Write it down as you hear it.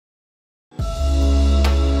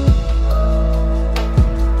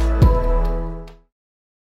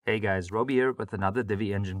Hey guys, Roby here with another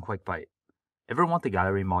Divi Engine Quickbite. Ever want the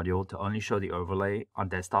gallery module to only show the overlay on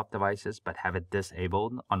desktop devices but have it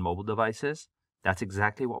disabled on mobile devices? That's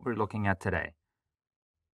exactly what we're looking at today.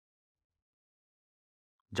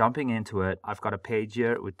 Jumping into it, I've got a page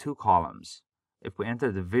here with two columns. If we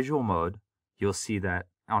enter the visual mode, you'll see that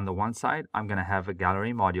on the one side, I'm going to have a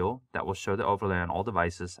gallery module that will show the overlay on all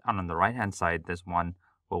devices, and on the right hand side, there's one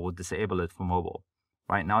where we'll disable it for mobile.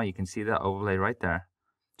 Right now, you can see the overlay right there.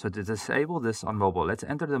 So to disable this on mobile, let's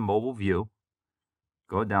enter the mobile view,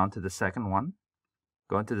 go down to the second one,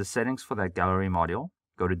 go into the settings for that gallery module,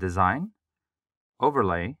 go to Design,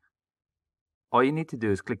 Overlay. All you need to do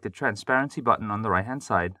is click the transparency button on the right hand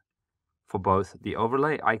side for both the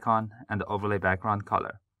overlay icon and the overlay background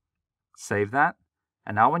color. Save that,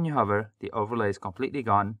 and now when you hover, the overlay is completely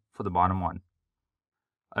gone for the bottom one.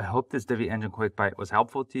 I hope this Divi Engine Quickbite was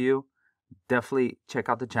helpful to you. Definitely check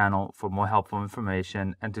out the channel for more helpful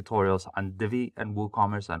information and tutorials on Divi and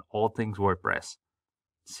WooCommerce and all things WordPress.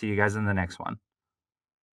 See you guys in the next one.